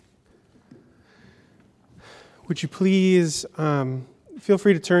Would you please feel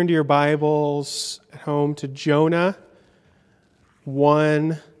free to turn to your Bibles at home to Jonah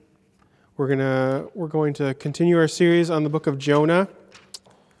 1. We're going to continue our series on the book of Jonah.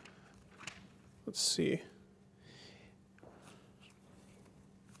 Let's see.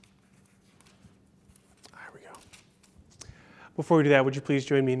 There we go. Before we do that, would you please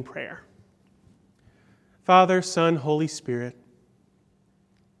join me in prayer? Father, Son, Holy Spirit,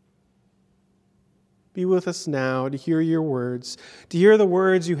 be with us now to hear your words, to hear the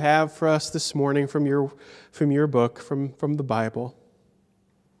words you have for us this morning from your book, from the Bible.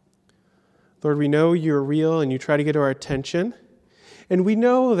 Lord, we know you're real and you try to get our attention. And we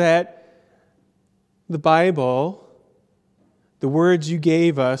know that the Bible, the words you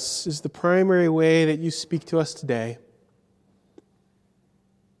gave us, is the primary way that you speak to us today.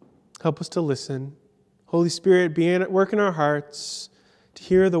 Help us to listen. Holy Spirit, be at work in our hearts to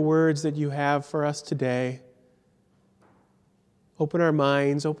hear the words that you have for us today. Open our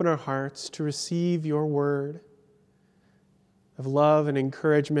minds, open our hearts to receive your word of love and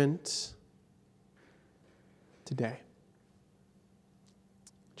encouragement today.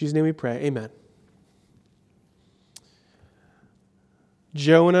 In Jesus' name we pray. Amen.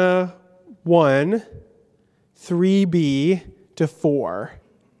 Jonah 1, 3b to 4.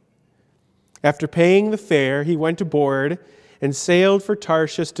 After paying the fare, he went aboard and sailed for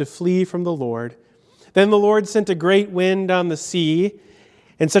Tarshish to flee from the Lord. Then the Lord sent a great wind on the sea,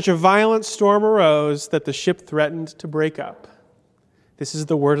 and such a violent storm arose that the ship threatened to break up. This is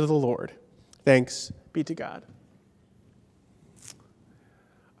the word of the Lord. Thanks be to God.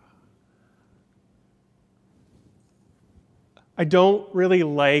 I don't really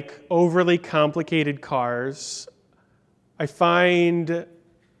like overly complicated cars. I find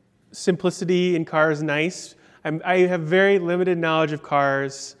simplicity in cars nice. I have very limited knowledge of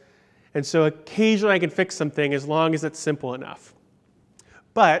cars, and so occasionally I can fix something as long as it's simple enough.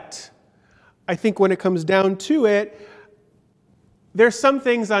 But I think when it comes down to it, there's some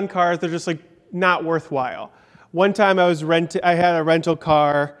things on cars that are just not worthwhile. One time I had a rental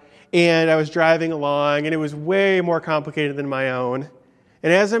car, and I was driving along, and it was way more complicated than my own.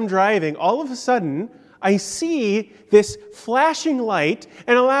 And as I'm driving, all of a sudden, I see this flashing light,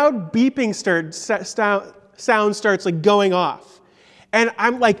 and a loud beeping sound starts going off. And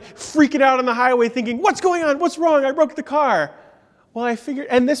I'm freaking out on the highway thinking, what's going on? What's wrong? I broke the car. Well, I figured,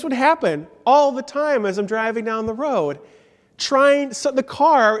 and this would happen all the time as I'm driving down the road. The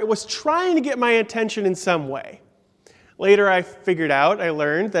car was trying to get my attention in some way. Later I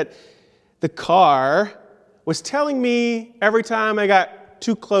learned that the car was telling me every time I got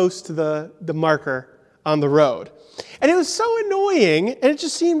too close to the marker on the road. And it was so annoying, and it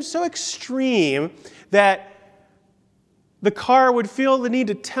just seemed so extreme that the car would feel the need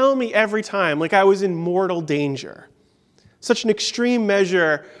to tell me every time I was in mortal danger. Such an extreme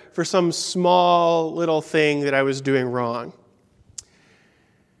measure for some small little thing that I was doing wrong.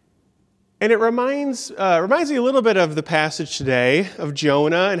 And it reminds me a little bit of the passage today of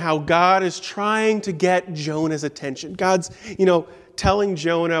Jonah and how God is trying to get Jonah's attention. God's, telling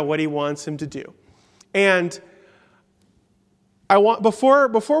Jonah what he wants him to do. And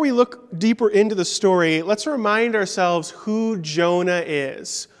before we look deeper into the story, let's remind ourselves who Jonah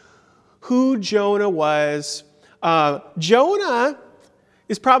is, who Jonah was. Jonah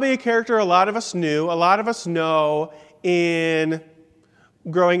is probably a character a lot of us know in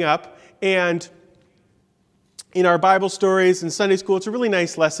growing up, and in our Bible stories and Sunday school. It's a really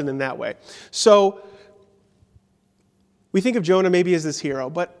nice lesson in that way. So we think of Jonah maybe as this hero,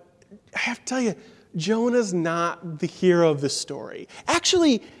 but I have to tell you, Jonah's not the hero of the story.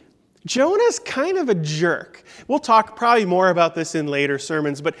 Actually, Jonah's kind of a jerk. We'll talk probably more about this in later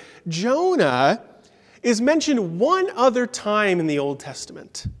sermons, but Jonah is mentioned one other time in the Old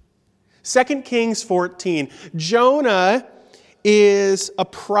Testament. 2 Kings 14. Jonah is a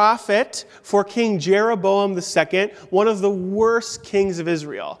prophet for King Jeroboam II, one of the worst kings of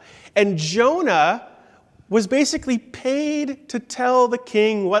Israel. And Jonah was basically paid to tell the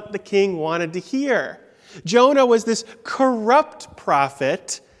king what the king wanted to hear. Jonah was this corrupt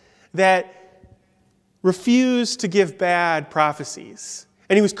prophet that refused to give bad prophecies.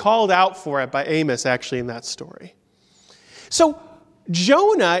 And he was called out for it by Amos, actually, in that story. So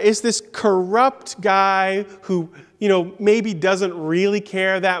Jonah is this corrupt guy who, maybe doesn't really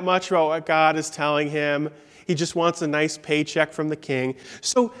care that much about what God is telling him. He just wants a nice paycheck from the king.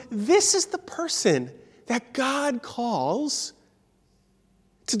 So this is the person that God calls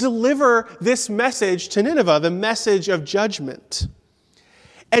to deliver this message to Nineveh, the message of judgment.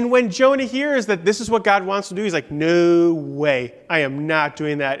 And when Jonah hears that this is what God wants to do, he's like, no way, I am not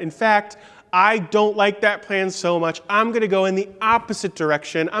doing that. In fact, I don't like that plan so much. I'm going to go in the opposite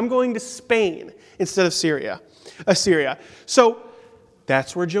direction. I'm going to Spain instead of Assyria. So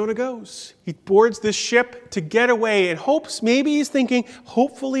that's where Jonah goes. He boards this ship to get away and hopes, maybe he's thinking,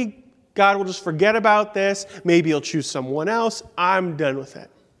 hopefully God will just forget about this. Maybe he'll choose someone else. I'm done with it.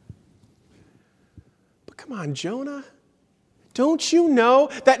 But come on, Jonah. Don't you know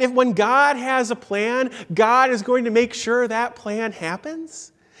that when God has a plan, God is going to make sure that plan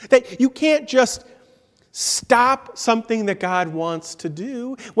happens? That you can't just stop something that God wants to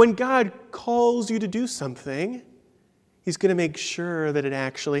do. When God calls you to do something, He's going to make sure that it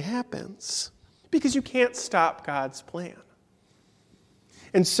actually happens. Because you can't stop God's plan.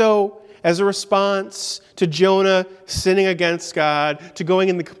 And so, as a response to Jonah sinning against God, to going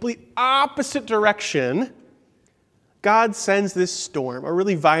in the complete opposite direction, God sends this storm, a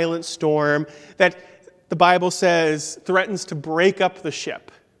really violent storm that the Bible says threatens to break up the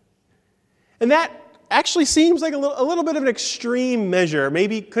ship. And that actually seems like a little bit of an extreme measure.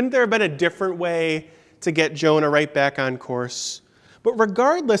 Maybe couldn't there have been a different way to get Jonah right back on course? But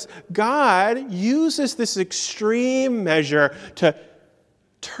regardless, God uses this extreme measure to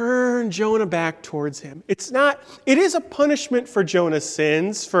turn Jonah back towards him. It is a punishment for Jonah's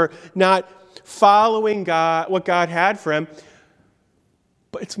sins, for not following God, what God had for him.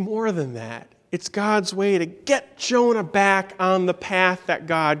 But it's more than that. It's God's way to get Jonah back on the path that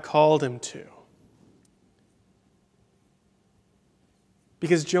God called him to.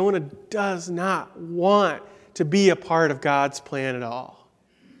 Because Jonah does not want to be a part of God's plan at all.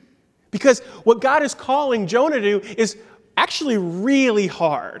 Because what God is calling Jonah to do is actually really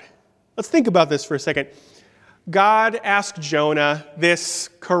hard. Let's think about this for a second. God asked Jonah, this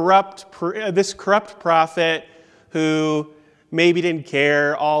corrupt prophet who maybe didn't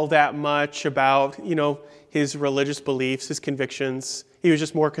care all that much about, his religious beliefs, his convictions. He was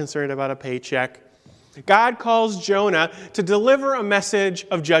just more concerned about a paycheck. God calls Jonah to deliver a message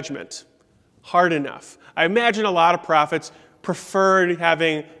of judgment. Hard enough. I imagine a lot of prophets preferred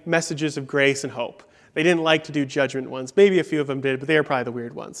having messages of grace and hope. They didn't like to do judgment ones. Maybe a few of them did, but they were probably the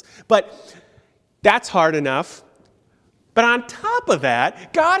weird ones. But that's hard enough. But on top of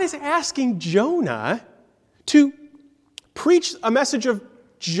that, God is asking Jonah to preach a message of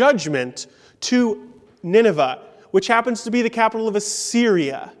judgment to Nineveh, which happens to be the capital of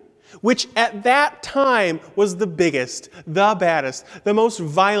Assyria, which at that time was the biggest, the baddest, the most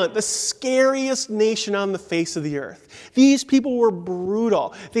violent, the scariest nation on the face of the earth. These people were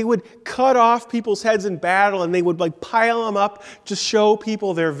brutal. They would cut off people's heads in battle and they would pile them up to show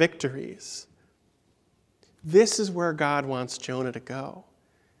people their victories. This is where God wants Jonah to go,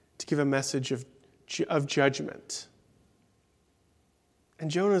 to give a message of judgment.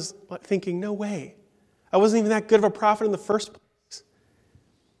 And Jonah's thinking, no way. I wasn't even that good of a prophet in the first place.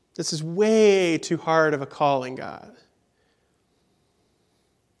 This is way too hard of a calling, God.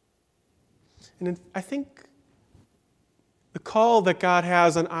 And I think the call that God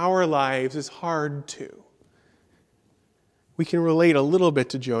has on our lives is hard too. We can relate a little bit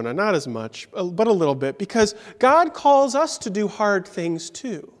to Jonah, not as much, but a little bit, because God calls us to do hard things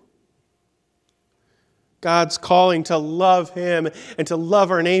too. God's calling to love Him and to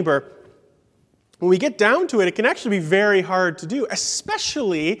love our neighbor. When we get down to it, it can actually be very hard to do,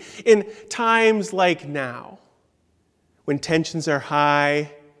 especially in times like now, when tensions are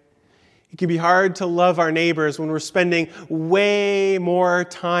high. It can be hard to love our neighbors when we're spending way more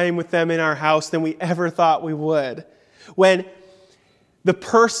time with them in our house than we ever thought we would. When the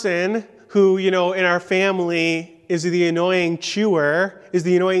person who, in our family is the annoying chewer, is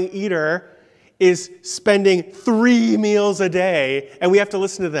the annoying eater, is spending 3 meals a day, and we have to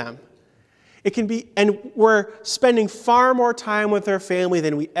listen to them. It can be, and we're spending far more time with our family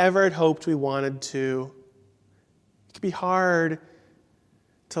than we ever had hoped we wanted to. It can be hard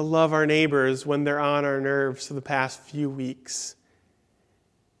to love our neighbors when they're on our nerves for the past few weeks.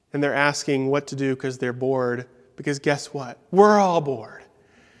 And they're asking what to do because they're bored. Because guess what? We're all bored.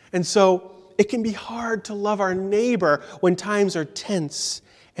 And so it can be hard to love our neighbor when times are tense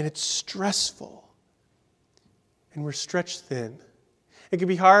and it's stressful. And we're stretched thin. It can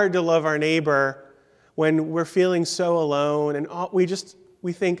be hard to love our neighbor when we're feeling so alone and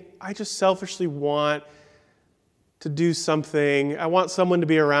we think, I just selfishly want to do something. I want someone to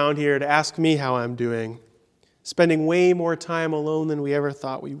be around here to ask me how I'm doing. Spending way more time alone than we ever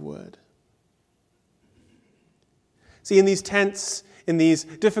thought we would. See, in these tense, in these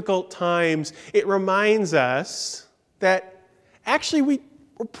difficult times, it reminds us that actually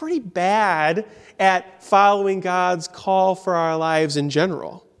we're pretty bad at following God's call for our lives in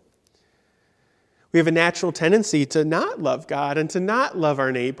general. We have a natural tendency to not love God and to not love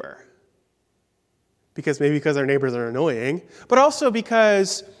our neighbor. because our neighbors are annoying, but also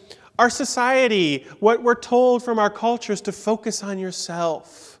because our society, what we're told from our culture is to focus on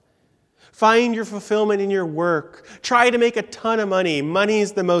yourself. Find your fulfillment in your work. Try to make a ton of money. Money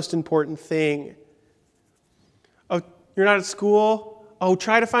is the most important thing. Oh, you're not at school? Oh,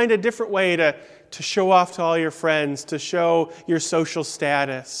 try to find a different way to show off to all your friends, to show your social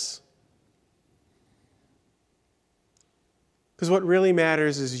status. Because what really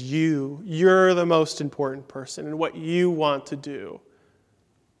matters is you. You're the most important person and what you want to do.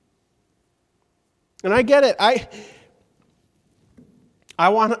 And I get it. I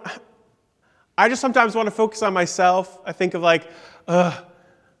just sometimes want to focus on myself. I think of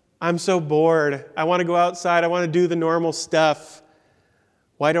I'm so bored. I want to go outside. I want to do the normal stuff.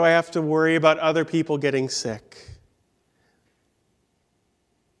 Why do I have to worry about other people getting sick?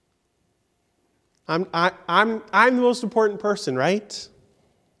 I'm the most important person, right?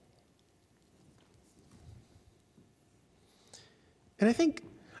 And I think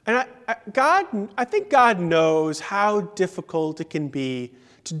God knows how difficult it can be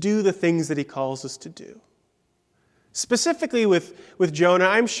to do the things that He calls us to do. Specifically with Jonah,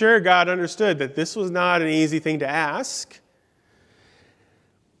 I'm sure God understood that this was not an easy thing to ask.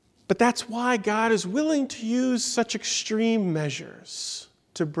 But that's why God is willing to use such extreme measures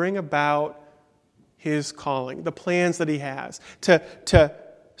to bring about His calling, the plans that He has, to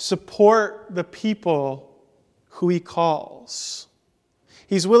support the people who He calls.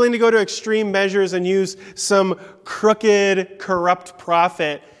 He's willing to go to extreme measures and use some crooked, corrupt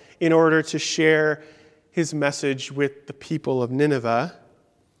prophet in order to share His message with the people of Nineveh.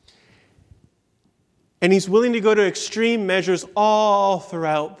 And He's willing to go to extreme measures all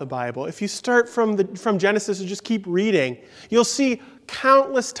throughout the Bible. If you start from Genesis and just keep reading, you'll see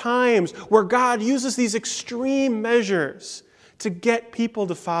countless times where God uses these extreme measures to get people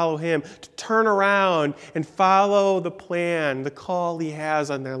to follow Him, to turn around and follow the plan, the call He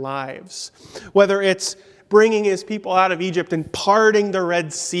has on their lives. Whether it's bringing His people out of Egypt and parting the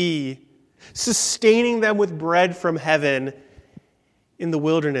Red Sea, sustaining them with bread from heaven in the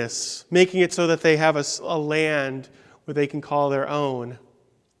wilderness, making it so that they have a land where they can call their own.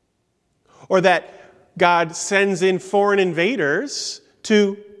 Or that God sends in foreign invaders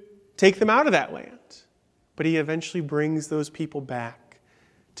to take them out of that land. But He eventually brings those people back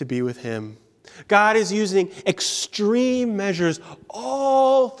to be with Him. God is using extreme measures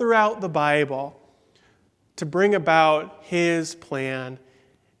all throughout the Bible to bring about His plan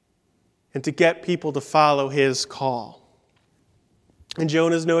and to get people to follow His call. And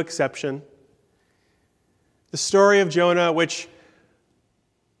Jonah is no exception. The story of Jonah, which,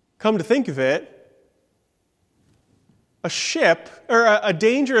 come to think of it, a ship, or a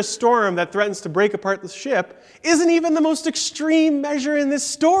dangerous storm that threatens to break apart the ship, isn't even the most extreme measure in this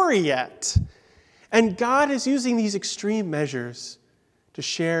story yet. And God is using these extreme measures to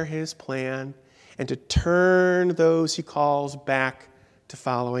share His plan and to turn those He calls back to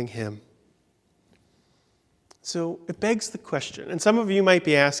following Him. So it begs the question, and some of you might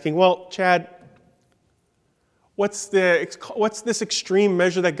be asking, well, Chad, what's this extreme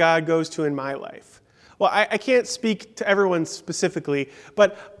measure that God goes to in my life? Well, I can't speak to everyone specifically,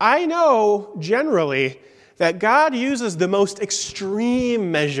 but I know generally that God uses the most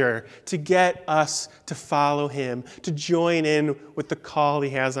extreme measure to get us to follow Him, to join in with the call He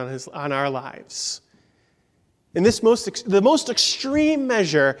has on our lives. And the most extreme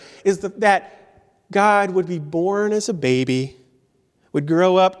measure is that God would be born as a baby, would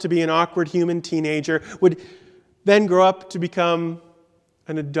grow up to be an awkward human teenager, would then grow up to become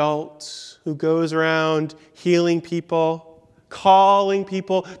an adult who goes around healing people, calling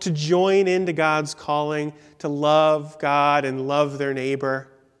people to join into God's calling, to love God and love their neighbor,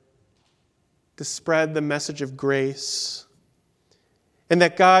 to spread the message of grace. And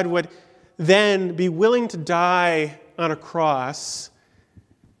that God would then be willing to die on a cross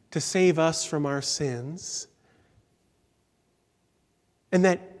to save us from our sins. And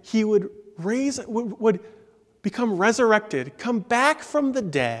that He would become resurrected, come back from the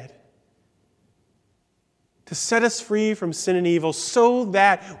dead to set us free from sin and evil so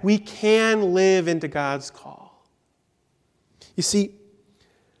that we can live into God's call. You see,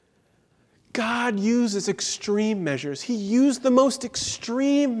 God uses extreme measures. He used the most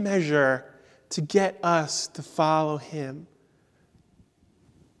extreme measure to get us to follow Him,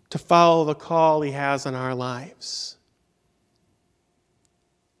 to follow the call He has on our lives.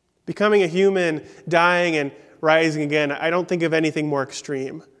 Becoming a human, dying and rising again, I don't think of anything more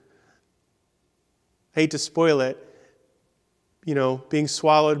extreme. I hate to spoil it. Being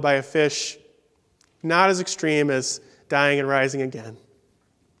swallowed by a fish, not as extreme as dying and rising again.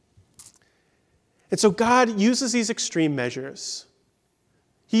 And so God uses these extreme measures.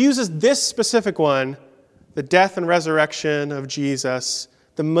 He uses this specific one, the death and resurrection of Jesus,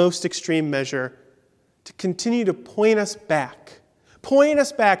 the most extreme measure, to continue to point us back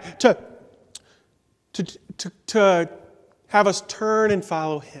to have us turn and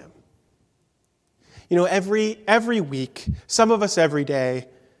follow him. You know, every week, some of us every day,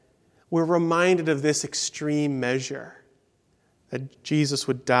 we're reminded of this extreme measure, that Jesus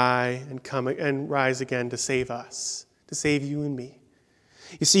would die and come and rise again to save us, to save you and me.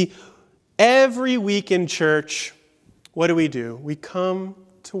 You see, every week in church, what do? We come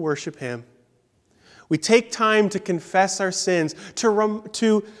to worship him. We take time to confess our sins,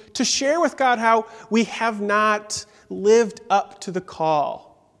 to share with God how we have not lived up to the call.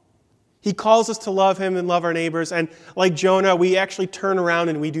 He calls us to love him and love our neighbors, and like Jonah, we actually turn around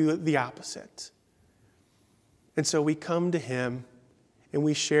and we do the opposite. And so we come to him and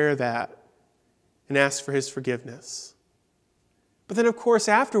we share that and ask for his forgiveness. But then, of course,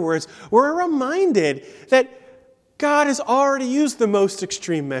 afterwards, we're reminded that God has already used the most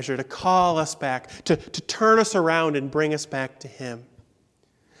extreme measure to call us back, to turn us around and bring us back to him.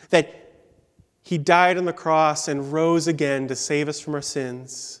 That he died on the cross and rose again to save us from our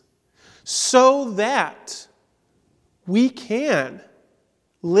sins, so that we can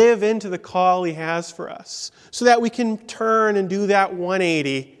live into the call he has for us, so that we can turn and do that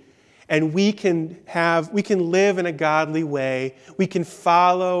 180, and we can live in a godly way. We can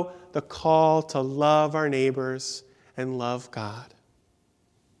follow the call to love our neighbors and love God.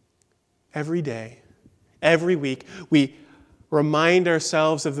 Every day, every week, we remind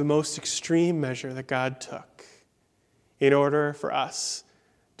ourselves of the most extreme measure that God took in order for us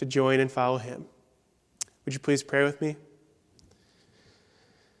to join and follow him. Would you please pray with me?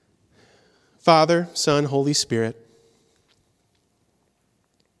 Father, Son, Holy Spirit,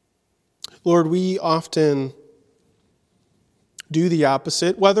 Lord, we often do the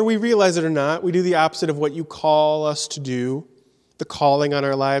opposite. Whether we realize it or not, we do the opposite of what you call us to do, the calling on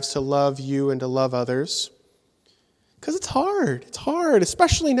our lives to love you and to love others. Because it's hard. It's hard,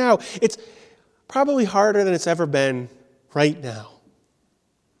 especially now. It's probably harder than it's ever been right now.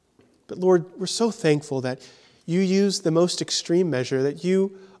 But Lord, we're so thankful that you used the most extreme measure, that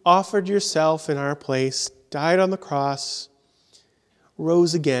you offered yourself in our place, died on the cross,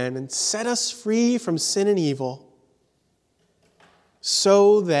 rose again, and set us free from sin and evil,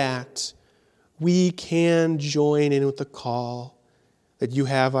 so that we can join in with the call that you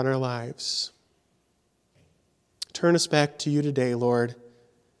have on our lives. Turn us back to you today, Lord.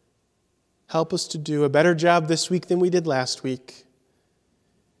 Help us to do a better job this week than we did last week.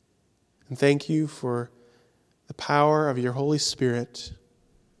 And thank you for the power of your Holy Spirit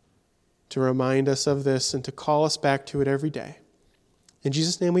to remind us of this and to call us back to it every day. In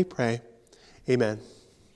Jesus' name we pray. Amen.